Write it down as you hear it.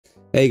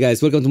Hey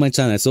guys, welcome to my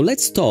channel. So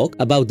let's talk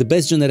about the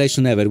best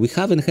generation ever. We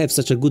haven't had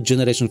such a good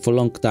generation for a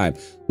long time.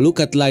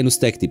 Look at Linus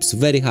Tech Tips,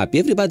 very happy.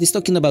 Everybody's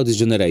talking about this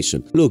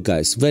generation. Look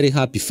guys, very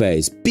happy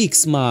face, big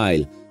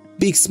smile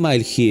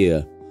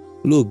here.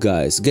 Look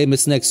guys,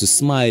 Gamers Nexus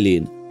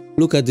smiling.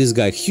 Look at this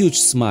guy, huge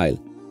smile.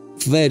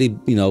 Very,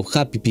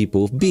 happy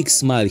people, big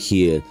smile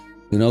here.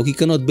 He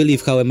cannot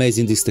believe how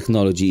amazing this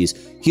technology is.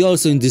 He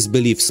also in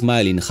disbelief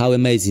smiling how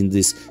amazing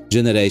this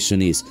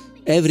generation is.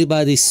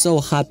 Everybody is so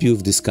happy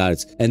with these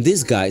cards, and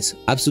these guys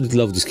absolutely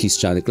love his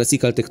channel,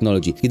 Classical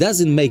Technology. He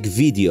doesn't make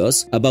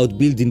videos about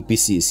building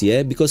PCs,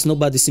 yeah, because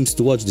nobody seems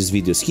to watch these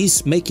videos.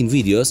 He's making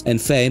videos and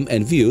fame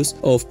and views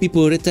of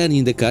people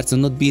returning the cards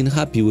and not being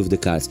happy with the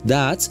cards.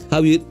 That's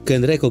how you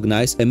can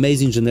recognize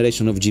amazing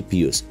generation of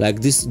GPUs, like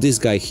this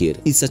guy here.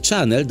 It's a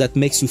channel that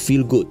makes you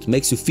feel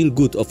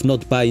good of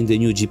not buying the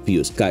new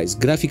GPUs. Guys,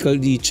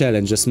 Graphically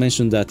Challenge just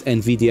mentioned that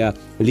Nvidia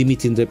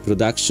limiting the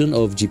production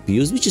of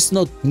GPUs, which is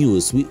not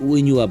news.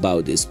 We knew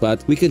about this,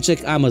 but we can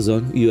check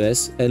Amazon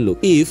US and look.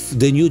 If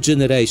the new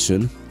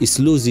generation is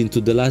losing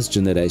to the last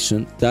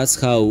generation, that's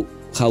how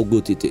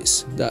good it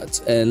is.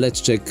 And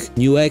let's check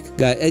Newegg.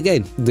 Guy,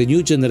 again, the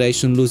new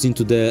generation losing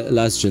to the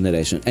last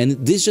generation, and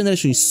this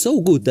generation is so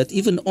good that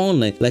even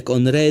online, like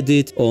on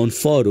Reddit, on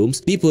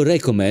forums, people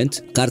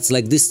recommend cards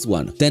like this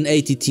one,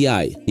 1080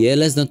 Ti, yeah,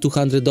 less than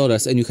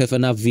 $200 and you have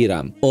enough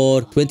VRAM,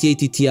 or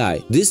 2080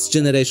 Ti. This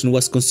generation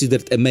was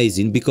considered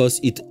amazing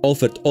because it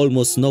offered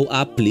almost no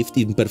uplift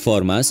in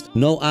performance,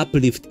 no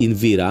uplift in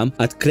VRAM,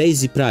 at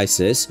crazy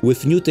prices,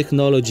 with new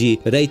technology,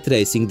 ray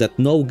tracing, that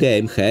no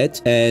game had,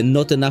 and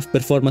not enough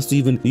performance to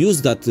even use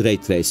that ray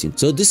tracing.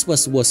 So this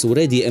was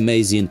already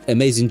amazing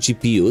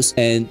GPUs,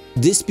 and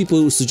these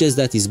people suggest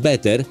that is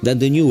better than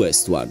the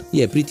newest one.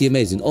 Yeah, pretty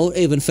amazing. Or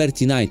even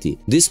 3090.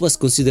 This was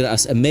considered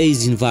as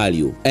amazing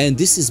value, and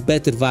this is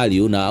better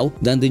value now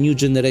than the new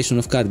generation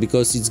of card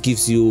because it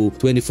gives you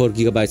 24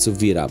 GB of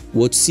VRAM,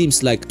 which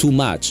seems like too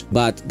much,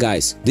 but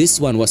guys, this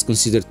one was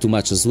considered too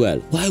much as well.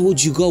 Why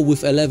would you go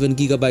with 11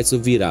 GB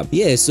of VRAM?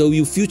 Yeah, so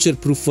you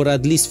future-proof for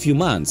at least few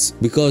months,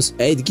 because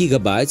 8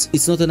 GB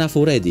it's not enough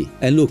already.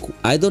 And look,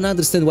 I don't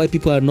understand why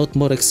people are not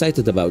more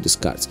excited about these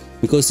cards,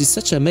 because it's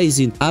such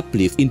amazing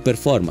uplift in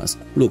performance.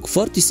 Look,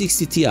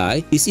 4060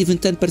 Ti is even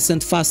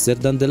 10% faster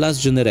than the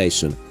last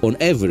generation on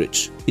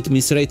average. It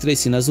means ray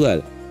tracing as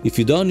well. If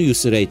you don't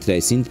use ray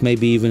tracing, it may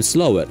be even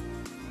slower.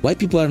 Why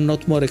people are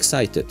not more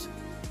excited?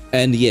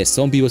 And yes,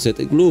 some people said,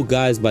 look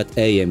guys, but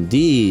AMD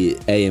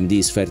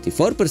is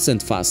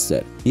 34%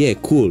 faster. Yeah,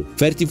 cool.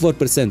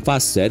 34%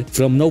 faster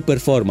from no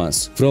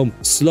performance, from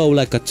slow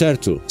like a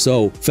turtle.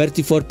 So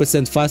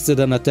 34% faster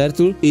than a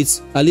turtle,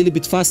 it's a little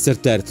bit faster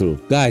turtle.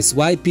 Guys,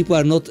 why people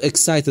are not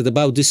excited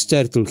about this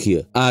turtle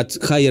here at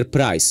higher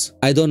price?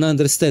 I don't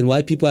understand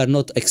why people are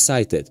not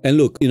excited. And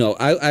look,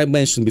 I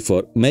mentioned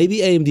before, maybe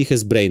AMD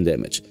has brain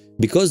damage,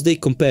 because they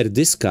compare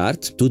this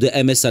card to the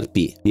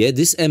MSRP. Yeah,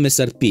 this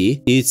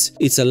MSRP,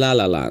 it's a la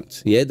la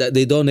land. Yeah,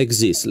 they don't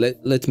exist.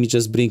 Let me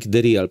just bring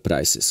the real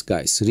prices,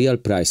 guys. Real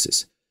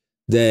prices.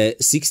 The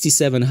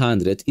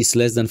 6700 is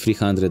less than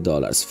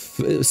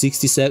 $300.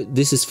 67.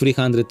 This is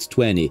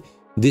 320.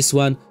 This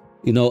one,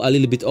 a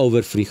little bit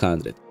over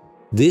 300.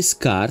 This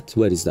card,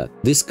 where is that?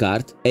 This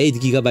card, 8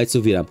 GB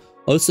of VRAM.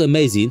 Also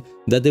amazing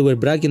that they were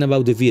bragging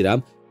about the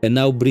VRAM and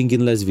now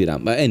bringing less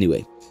VRAM. But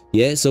anyway.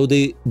 Yeah, so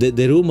the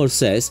rumor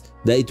says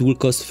that it will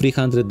cost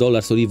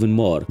 $300 or even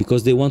more,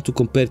 because they want to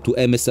compare to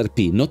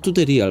MSRP, not to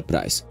the real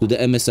price, to the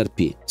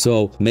MSRP.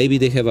 So maybe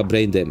they have a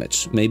brain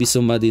damage. Maybe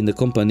somebody in the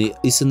company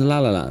is in la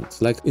la land,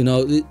 like,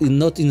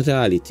 not in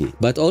reality.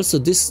 But also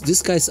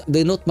these guys,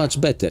 they're not much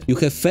better. You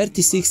have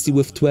 3060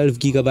 with 12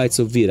 GB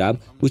of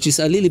VRAM, which is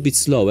a little bit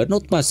slower,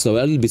 not much slower,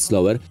 a little bit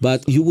slower,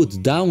 but you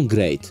would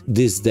downgrade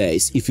these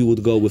days if you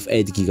would go with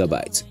 8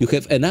 GB. You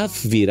have enough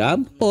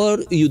VRAM, or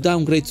you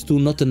downgrade to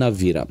not enough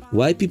VRAM.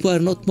 Why people are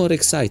not more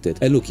excited?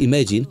 And look,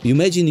 imagine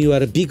you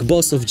are a big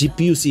boss of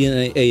GPUs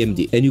in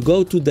AMD, and you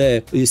go to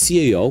the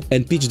CAO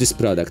and pitch this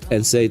product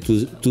and say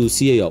to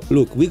CAO,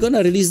 look, we're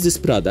gonna release this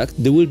product,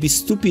 they will be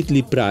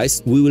stupidly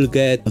priced, we will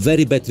get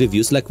very bad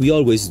reviews like we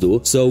always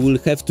do, so we'll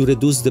have to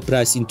reduce the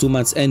price in 2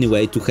 months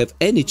anyway to have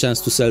any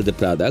chance to sell the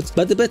product,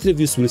 but the bad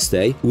reviews will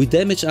stay, we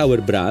damage our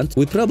brand,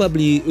 we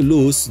probably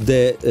lose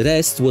the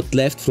rest what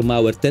left from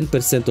our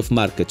 10% of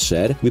market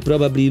share, we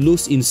probably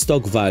lose in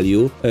stock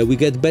value, we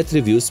get bad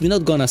reviews, we're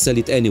not gonna sell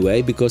it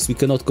anyway because we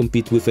cannot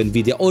compete with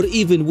Nvidia or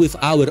even with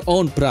our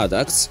own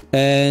products,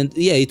 and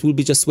yeah, it will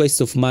be just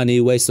waste of money,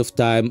 waste of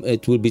time,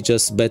 it will be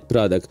just bad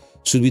product.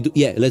 Should we do?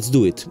 Yeah, let's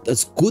do it.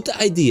 That's good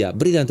idea,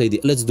 brilliant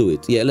idea. Let's do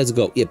it. Yeah, let's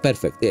go. Yeah,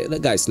 perfect. Yeah,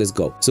 guys, let's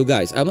go. So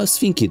guys, I was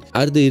thinking,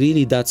 are they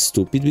really that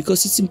stupid?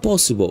 Because it's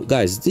impossible,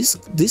 guys.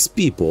 These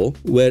people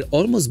were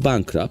almost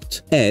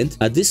bankrupt, and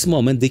at this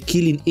moment they're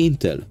killing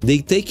Intel.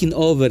 They're taking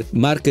over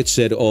market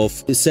share of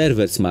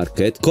servers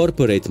market,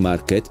 corporate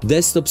market,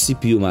 desktop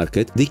CPU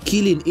market. They're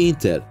killing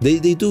Intel.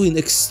 They're doing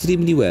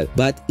extremely well.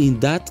 But in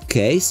that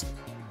case,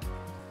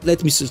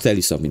 let me tell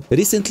you something.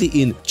 Recently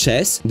in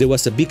chess, there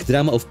was a big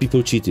drama of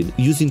people cheating,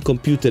 using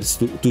computers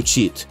to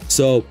cheat.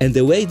 So, and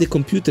the way the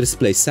computers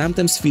play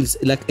sometimes feels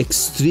like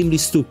extremely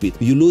stupid.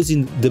 You're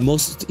losing the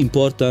most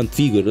important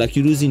figure, like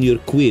you're losing your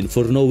queen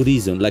for no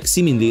reason, like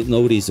seemingly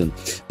no reason.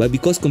 But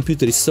because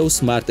computer is so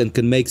smart and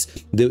can make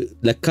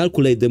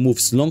calculate the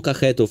moves long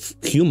ahead of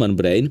human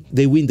brain,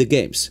 they win the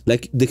games.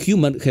 Like the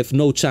human have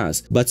no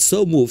chance, but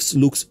some moves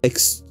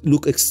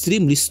look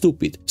extremely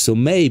stupid. So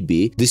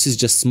maybe this is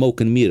just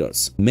smoke and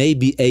mirrors.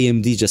 Maybe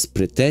AMD just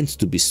pretends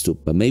to be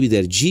stupid. Maybe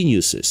they're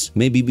geniuses.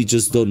 Maybe we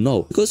just don't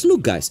know. Because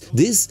look, guys,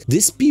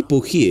 these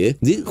people here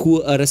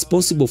who are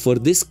responsible for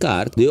this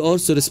card, they're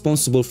also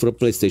responsible for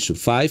PlayStation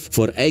 5,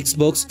 for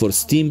Xbox, for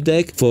Steam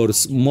Deck, for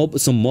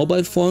some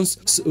mobile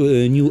phones,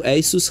 new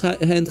Asus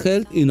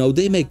handheld. You know,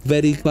 they make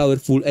very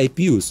powerful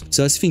APUs.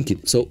 So I was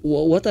thinking, so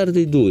what are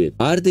they doing?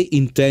 Are they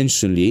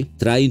intentionally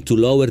trying to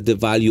lower the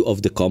value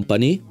of the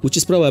company, which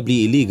is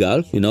probably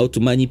illegal, you know, to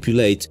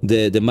manipulate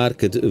the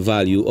market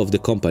value of the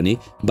company?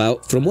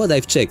 But from what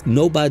I've checked,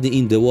 nobody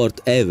in the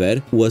world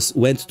ever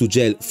went to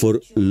jail for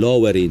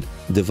lowering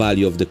the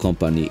value of the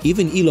company.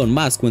 Even Elon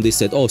Musk, when they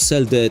said, oh,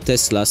 sell the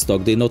Tesla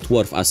stock, they're not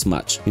worth as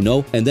much, you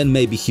know, and then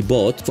maybe he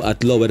bought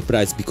at lower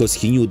price because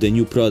he knew the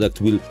new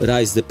product will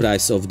rise the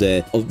price of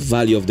the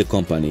value of the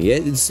company. Yeah,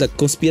 it's like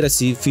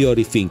conspiracy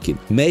theory thinking.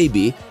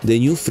 Maybe the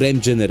new frame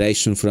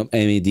generation from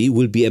AMD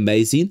will be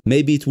amazing.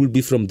 Maybe it will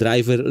be from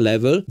driver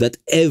level that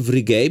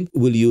every game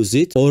will use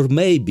it, or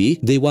maybe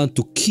they want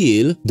to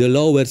kill the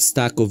lower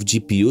stack of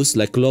GPUs,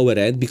 like lower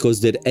end,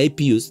 because their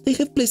APUs, they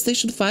have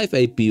PlayStation 5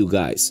 APU,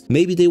 guys.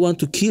 Maybe they want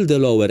to kill the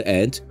lower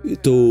end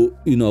to,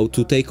 you know,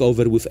 to take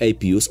over with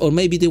APUs, or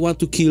maybe they want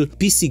to kill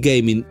PC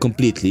gaming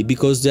completely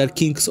because they are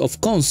kings of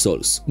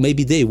consoles.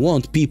 Maybe they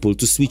want people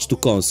to switch to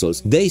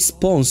consoles. They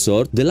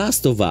sponsored The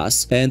Last of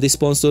Us and they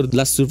sponsored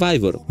Last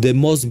Survivor, the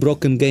most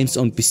broken games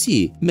on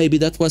PC. Maybe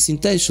that was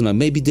intentional.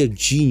 Maybe they're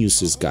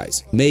geniuses,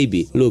 guys.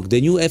 Maybe, look,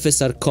 the new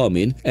FSR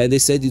coming and they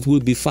said it will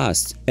be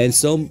fast, and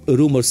some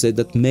rumors said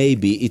that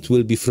maybe it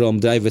will be from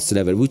drivers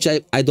level, which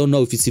I don't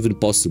know if it's even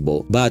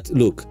possible. But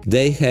look,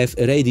 they have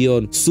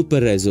Radeon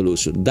Super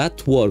Resolution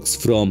that works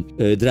from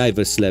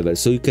drivers level,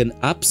 so you can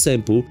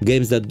upsample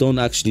games that don't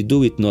actually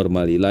do it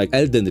normally, like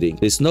Elden Ring.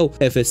 There's no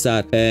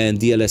FSR and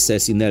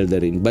DLSS in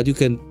Elden Ring, but you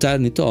can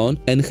turn it on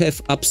and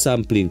have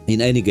upsampling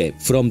in any game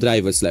from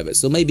drivers level.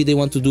 So maybe they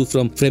want to do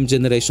from frame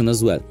generation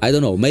as well. I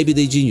don't know. Maybe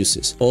they're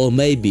geniuses, or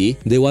maybe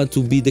they want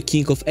to be the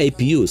king of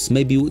APUs.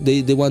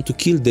 Maybe they want to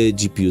kill the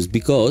GPUs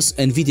because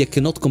Nvidia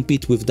cannot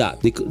compete with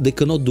that. They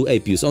cannot do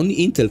APUs. Only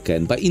Intel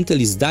can, but Intel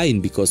is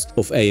dying because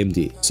of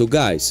AMD. So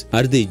guys,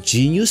 are they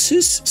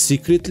geniuses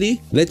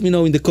secretly? Let me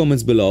know in the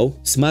comments below.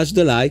 Smash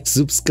the like,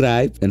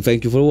 subscribe, and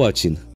thank you for watching.